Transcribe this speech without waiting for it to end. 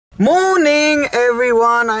Morning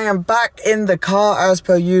everyone, I am back in the car as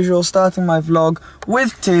per usual, starting my vlog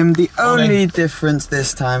with Tim. The only difference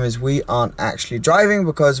this time is we aren't actually driving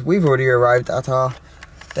because we've already arrived at our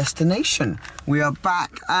destination. We are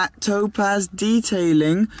back at TOPAZ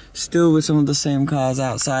detailing, still with some of the same cars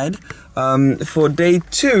outside, for day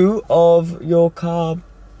 2 of your car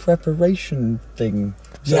preparation thing.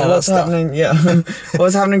 So yeah, what's happening? Yeah,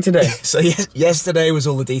 what's happening today? So yesterday was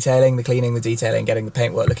all the detailing, the cleaning, the detailing, getting the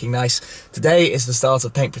paintwork looking nice. Today is the start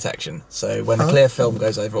of paint protection. So when the clear film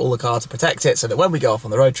goes over all the car to protect it, so that when we go off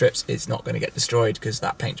on the road trips, it's not going to get destroyed because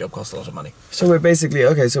that paint job costs a lot of money. So we're basically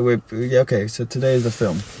so today is the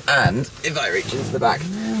film. And if I reach into the back,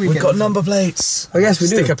 we've got number plates. Oh yes, we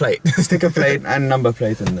do. Sticker plate, sticker plate, and number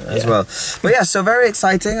plate in there as well. But yeah, so very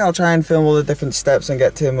exciting. I'll try and film all the different steps and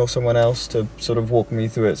get Tim or someone else to sort of walk me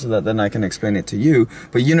through it so that then I can explain it to you.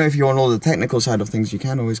 But you know, if you want all the technical side of things, you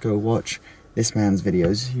can always go watch this man's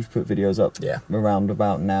videos. You've put videos up around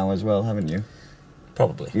about now as well, haven't you?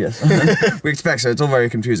 Probably. Yes. We expect so. It's all very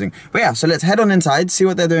confusing. But yeah, so let's head on inside, see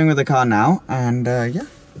what they're doing with the car now, and yeah,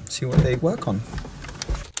 see what they work on.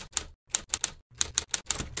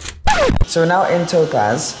 So we're now in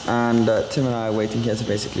TOPAZ, and Tim and I are waiting here to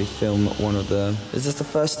basically film one of the... Is this the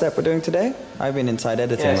first step we're doing today? I've been inside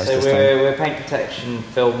editing most of this time. We're paint protection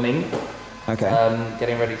filming. Okay.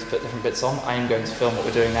 Getting ready to put different bits on. I am going to film what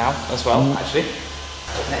we're doing now as well, actually.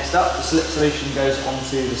 Next up, the slip solution goes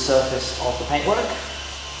onto the surface of the paintwork.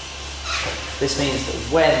 This means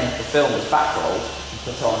that when the film is back rolled and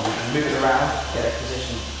put on, you can move it around, get it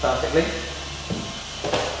positioned perfectly.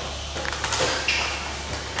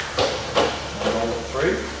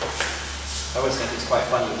 I always think it's quite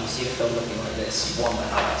funny when you see the film looking like this, you wonder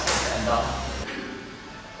how that's going to end up.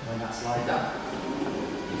 When that's lined up,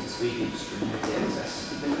 use a squeegee, just remove the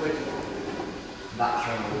excess liquid. That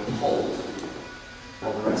film will hold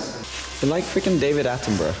all the rest of it. You're like freaking David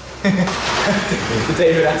Attenborough. The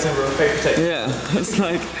David Attenborough paper tape. Yeah, it's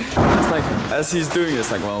like as he's doing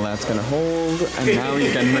this, like, well, that's gonna hold, and now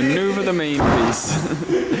you can maneuver the main piece.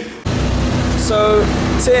 So,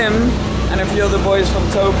 Tim and a few other boys from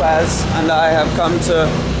TOPAZ and I have come to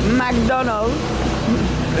McDonald's.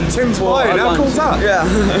 And Tim's buying, how cool's that?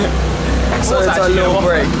 Yeah. So it's our little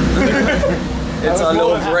break. It's our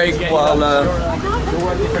little break while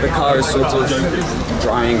the car is sort of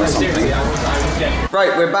drying or something.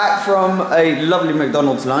 Right, we're back from a lovely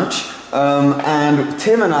McDonald's lunch. And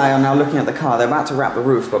Tim and I are now looking at the car. They're about to wrap the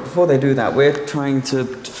roof, but before they do that, we're trying to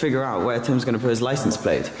figure out where Tim's going to put his license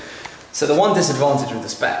plate. So the one disadvantage with the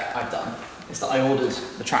spec I've done is that I ordered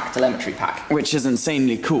the track telemetry pack. Which is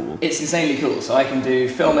insanely cool. It's insanely cool, so I can do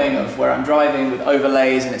filming of where I'm driving with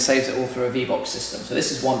overlays and it saves it all through a V-Box system, so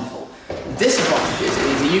this is wonderful. The disadvantage is it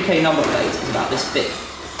is a UK number plate, it's about this big.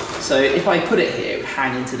 So if I put it here, it would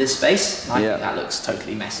hang into this space, and I think that looks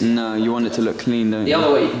totally messy. No, you want it to look clean, don't you? The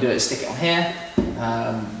other way you can do it is stick it on here,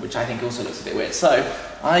 which I think also looks a bit weird. So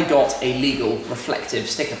I got a legal reflective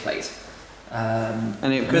sticker plate.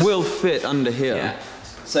 And it will fit under here. Yeah.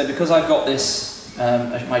 So because I've got this,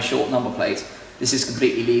 my short number plate, this is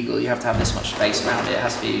completely legal. You have to have this much space around it. It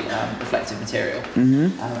has to be reflective material.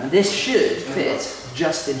 And this should fit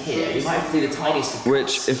just in here. You might have to do the tiniest.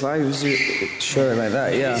 Which, if I was to show it like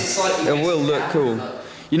that, it will look cool.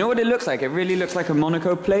 You know what it looks like? It really looks like a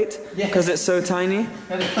Monaco plate because it's so tiny.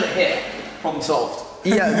 No, just put it here. Problem solved.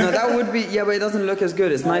 Yeah, no, that would be, but it doesn't look as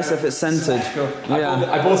good. It's nicer if it's centered.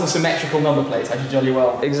 I bought a symmetrical number plate, I did jolly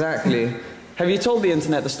well. Exactly. Have you told the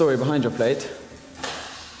internet the story behind your plate?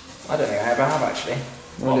 I don't think I ever have, actually.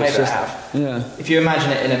 Well, maybe I have. Yeah. If you imagine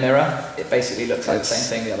it in a mirror, it basically looks like the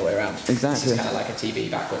same thing the other way around. Exactly. It's kind of like a TV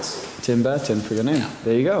backwards. Tim Burton for your name. Yeah.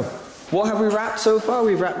 There you go. What have we wrapped so far?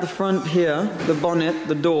 We've wrapped the front here, the bonnet,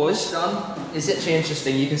 the doors. What's done is actually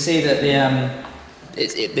interesting. You can see that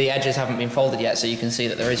the edges haven't been folded yet, so you can see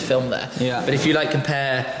that there is film there. Yeah. But if you like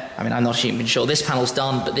compare, I mean, I'm not even sure this panel's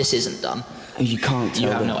done, but this isn't done. You can't tell. You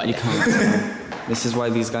have no idea. You can't tell. This is why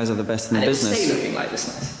these guys are the best in the business. And it will stay looking like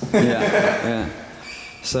this nice. Yeah.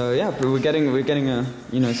 So yeah, but we're getting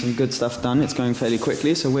some good stuff done. It's going fairly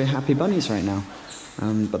quickly, so we're happy bunnies right now.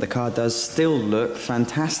 But the car does still look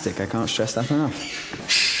fantastic. I can't stress that enough.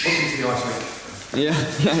 Welcome to the ice rink. Yeah,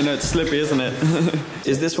 I know, it's slippy, isn't it?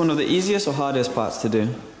 Is this one of the easiest or hardest parts to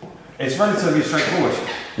do? It's relatively straightforward.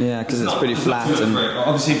 Yeah, because it's pretty flat. And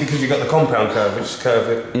obviously, because you've got the compound curve, which is curve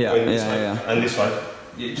it and this way,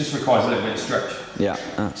 it just requires a little bit of stretch. Yeah,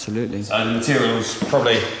 absolutely. And the material's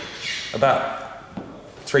probably about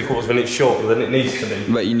 3/4 of an inch shorter than it needs to be.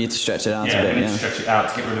 But you need to stretch it out a bit, you need to stretch it out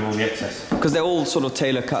to get rid of all the excess. Because they're all sort of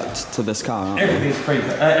tailor cut to this car, aren't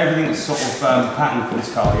everything's sort of patterned for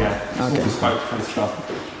this car, yeah. It's all bespoke for this car.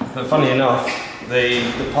 But funny enough,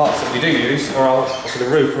 the parts that we do use are off the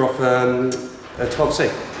roof are off a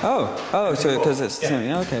 12C. Oh, so because it's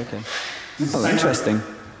okay. Oh, interesting.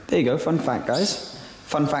 There you go. Fun fact, guys.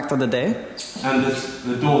 Fun fact of the day. And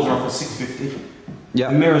the doors are off a 650.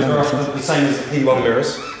 Yeah. The mirrors are off the same as the P1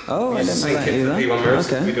 mirrors. Oh, I didn't know that either. The P1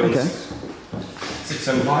 mirrors. Okay. We do Okay.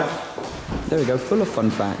 675. There we go. Full of fun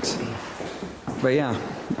facts. But yeah,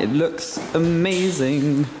 it looks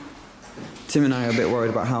amazing. Tim and I are a bit worried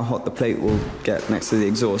about how hot the plate will get next to the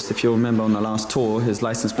exhaust. If you'll remember on the last tour, his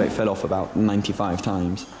license plate fell off about 95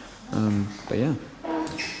 times. But yeah,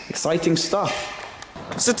 exciting stuff.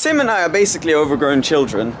 So Tim and I are basically overgrown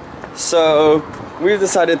children. So we've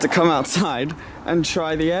decided to come outside and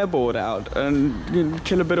try the airboard out and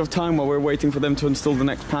kill a bit of time while we're waiting for them to install the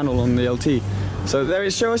next panel on the LT. So there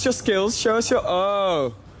is, show us your skills, show us your,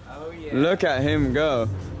 oh yeah. Look at him go.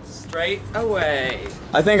 Straight away.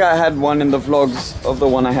 I think I had one in the vlogs of the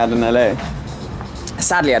one I had in LA.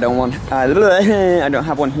 Sadly, I don't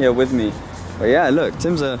have one here with me. But yeah, look,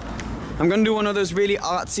 Tim's I'm gonna do one of those really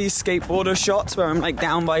artsy skateboarder shots where I'm like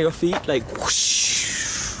down by your feet, like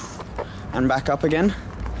whoosh, and back up again.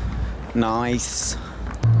 Nice.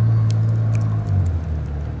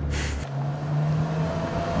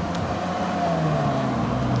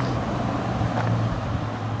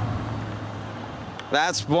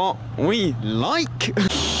 That's what we like.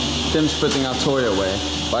 Tim's putting our toy away,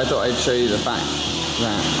 but I thought I'd show you the fact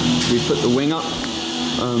that we put the wing up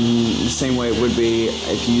the same way it would be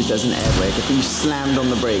if you used it as an air brake. If you slammed on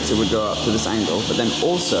the brakes, it would go up to this angle. But then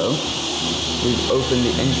also, we've opened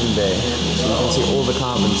the engine bay, so you can see all the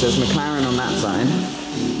carbon. So there's McLaren on that side,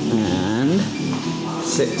 and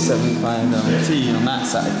 675LT on that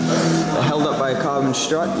side. They're held up by a carbon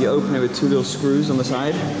strut. You open it with two little screws on the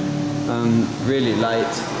side. Really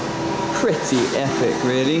light, pretty epic,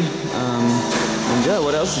 really. And yeah,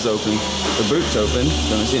 what else is open? The boot's open.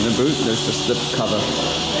 Don't see it in the boot. There's just the cover.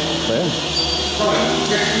 So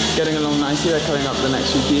yeah, getting along nicely. They're cutting up the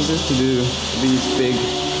next few pieces to do these big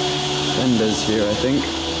fenders here, I think.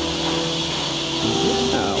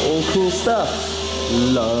 All cool stuff.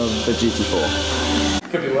 Love the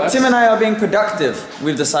GT4. Could be worse. Tim and I are being productive.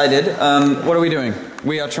 We've decided. What are we doing?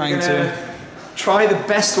 We are trying to try the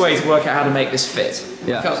best way to work out how to make this fit.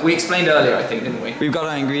 Yeah. We explained earlier, I think, didn't we? We've got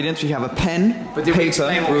our ingredients. We have a pen, but did paper, we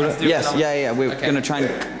explain what we have to do? Yes, yeah. We're going to try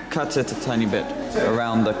and cut it a tiny bit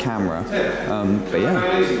around the camera. But yeah.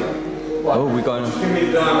 Oh, we got. Give me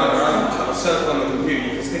the diameter. I've cut a circle on the computer.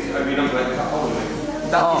 You can stick it over your number and cut a hole in it.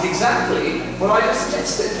 That is exactly what I just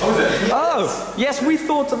suggested. Oh, is it? Oh, yes, we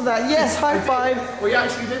thought of that. Yes, high five. We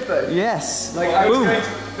actually did though. Yes. Like, I was boom. going to,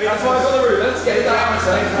 that's why I got the route. Let's get it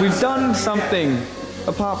diameter. We've done something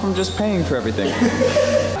apart from just paying for everything.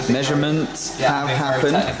 Measurements have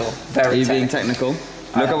happened. Very Are you being technical?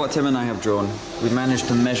 Look at what Tim and I have drawn. We've managed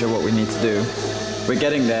to measure what we need to do. We're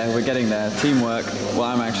getting there, we're getting there. Teamwork. Well,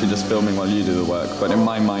 I'm actually just filming while you do the work, but in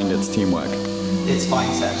my mind it's teamwork. It's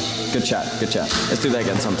fine, Seb. Good chat, good chat. Let's do that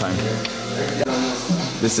again sometime.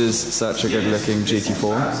 This is such a good looking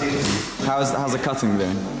GT4. How's the cutting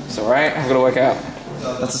doing? It's alright, I've got to work out.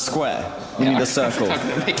 That's a square. You need a circle.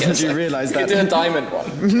 Did you realise that? You could do a diamond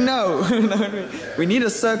one. No. We need a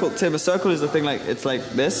circle, Tim. A circle is the thing like, it's like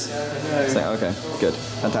this. It's like, okay, good,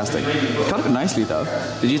 fantastic. Cut it nicely though.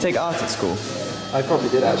 Did you take art at school? I probably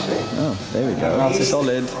did actually. Oh, there we go.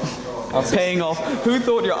 Solid. Paying off. Who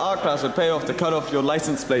thought your art class would pay off to cut off your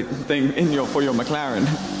license plate thing for your McLaren?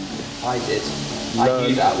 I did. I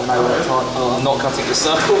knew that when I worked on. Oh, I'm not cutting the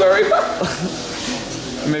circle very well.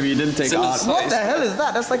 Maybe you didn't take art. What the hell is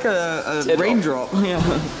that? That's like a raindrop. Yeah.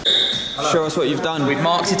 Show us what you've done. We've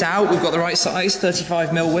marked it out. We've got the right size,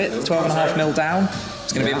 35mm width, 12.5mm down.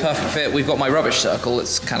 It's going to be a perfect fit. We've got my rubbish circle.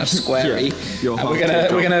 It's kind of squarey. And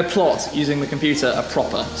we're gonna plot using the computer a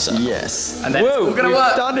proper circle. Yes. And then whoa, we're gonna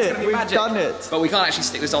work. Done it. We've done it. But we can't actually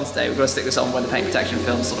stick this on today. We've got to stick this on when the paint protection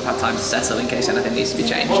films sort of have time to settle in case anything needs to be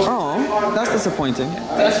changed. Oh, that's disappointing.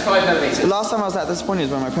 35mm. The last time I was that disappointed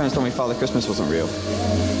is when my parents told me Father Christmas wasn't real.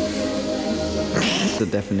 The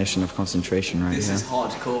definition of concentration right here. This is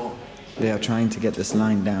hardcore. They are trying to get this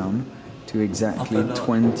line down to exactly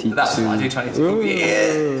 22. That's fine, I do 22. Oh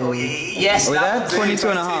yeah. Oh yeah. Yes, are we there? 22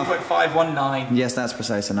 and a half. 22.519. Yes, that's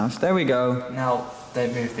precise enough. There we go. Now,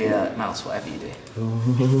 don't move the mouse, whatever you do.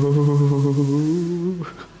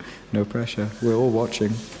 No pressure. We're all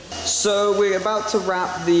watching. So we're about to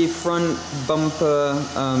wrap the front bumper.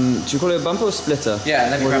 Do you call it a bumper or splitter? Yeah,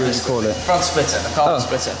 let me grab this. Call it front splitter, a carbon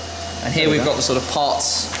splitter. And here we've got the sort of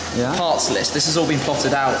parts list. This has all been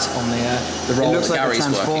plotted out on the roll that Gary's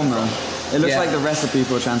working from. It looks Yeah. like the recipe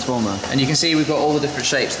for a Transformer. And you can see we've got all the different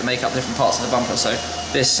shapes that make up different parts of the bumper. So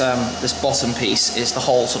this this bottom piece is the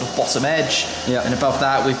whole sort of bottom edge. Yeah. And above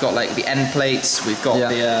that we've got like the end plates. We've got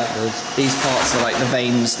these parts are like the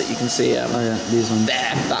veins that you can see. Oh yeah, these ones.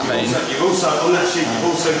 There, that vein. You've also on that sheet. You've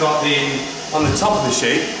also got on the top of the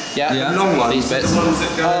sheet. Yeah. Yeah. The long ones. These bits. The ones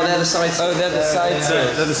that go. Oh, they're the sides. Oh, they're the sides.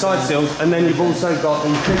 They're the side seals, and then you've also got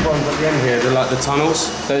these big ones at the end here. They're like the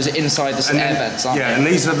tunnels. Those are inside the air vents, aren't Yeah, they? and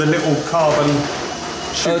these are the little carbon.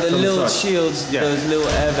 Oh, the on the little side. shields, Yeah. those little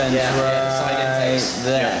air vents side right intakes.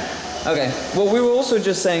 there. Okay. Well, we were also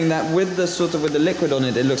just saying that with the with the liquid on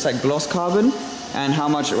it, it looks like gloss carbon. And how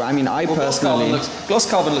much? I mean, I personally, gloss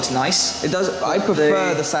carbon looks nice. it does. I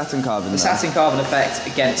prefer the satin carbon. The satin carbon effect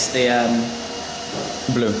against the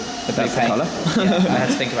blue. blue That's the paint. color. Yeah, I had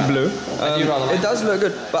to think about Blue. I do rather like It does look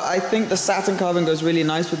good, but I think the satin carbon goes really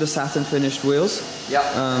nice with the satin finished wheels. Yeah.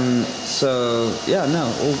 So yeah,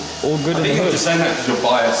 no, all good in the I think you're hood. just saying that because you're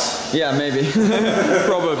biased. Yeah, maybe.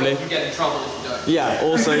 Probably. You get in trouble if you don't. Yeah,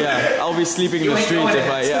 also, yeah. I'll be sleeping in the ain't street going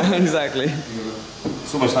if I, yeah, exactly.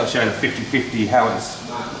 It's almost like showing a 50-50 how it's.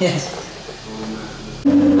 Yes.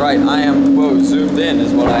 Right, I am, whoa, zoomed in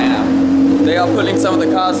is what I am. They are putting some of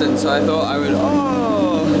the cars in, so I thought I would,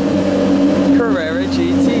 Carrera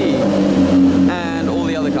GT. And all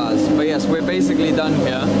the other cars. But yes, we're basically done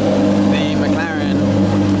here. The McLaren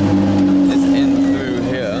is in through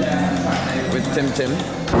here with Tim.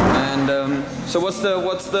 And so what's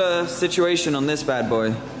the situation on this bad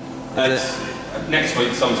boy? Next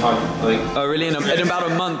week sometime, I think. Oh really? In about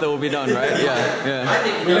a month it will be done, right?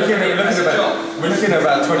 Yeah. We're looking at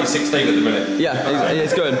about 2016 at the minute. Yeah,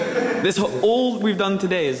 it's good. All we've done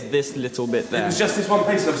today is this little bit there. It was just this one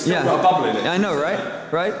piece and I've still got a bubble in it. I know,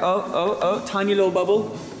 right? Right? Oh, tiny little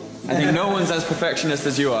bubble. I think no one's as perfectionist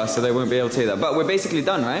as you are, so they won't be able to say that. But we're basically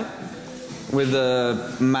done, right? With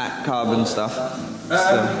the matte carbon stuff.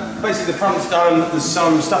 Basically the front's done, there's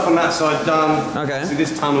some stuff on that side done. Okay. So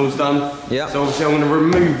this tunnel's done. Yeah. So obviously I'm going to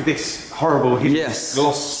remove this horrible Yes.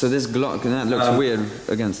 gloss. So this gloss, that looks weird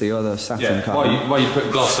against the other satin Yeah, carbon. why you put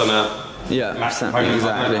gloss on a Yeah, matte exactly.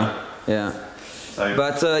 component like Yeah. So-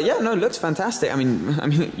 But yeah, no, it looks fantastic. I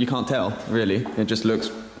mean, you can't tell really. It just looks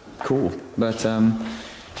cool. But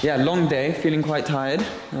yeah, long day, feeling quite tired.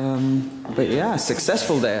 But yeah,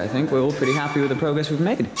 successful day. I think we're all pretty happy with the progress we've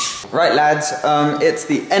made. Right, lads. It's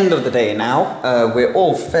the end of the day now. We're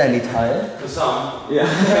all fairly tired. For some. Yeah,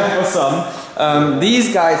 for some.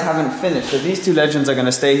 These guys haven't finished, so these two legends are going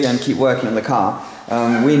to stay here and keep working on the car.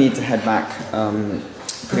 We need to head back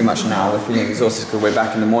pretty much now. We're feeling exhausted because we're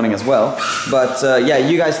back in the morning as well. But yeah,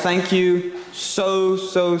 you guys, thank you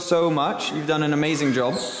so much. You've done an amazing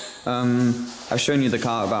job. I've shown you the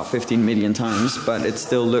car about 15 million times, but it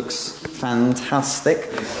still looks fantastic.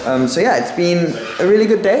 So yeah, it's been a really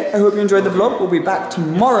good day. I hope you enjoyed the vlog. We'll be back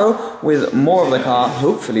tomorrow with more of the car.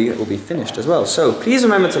 Hopefully it will be finished as well. So please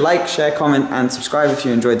remember to like, share, comment, and subscribe if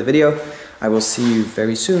you enjoyed the video. I will see you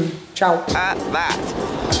very soon. Ciao. At that.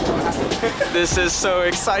 This is so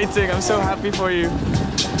exciting. I'm so happy for you.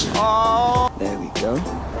 Oh. There we go.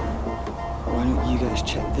 Why don't you guys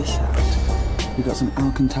check this out? We've got some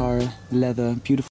Alcantara leather, beautiful.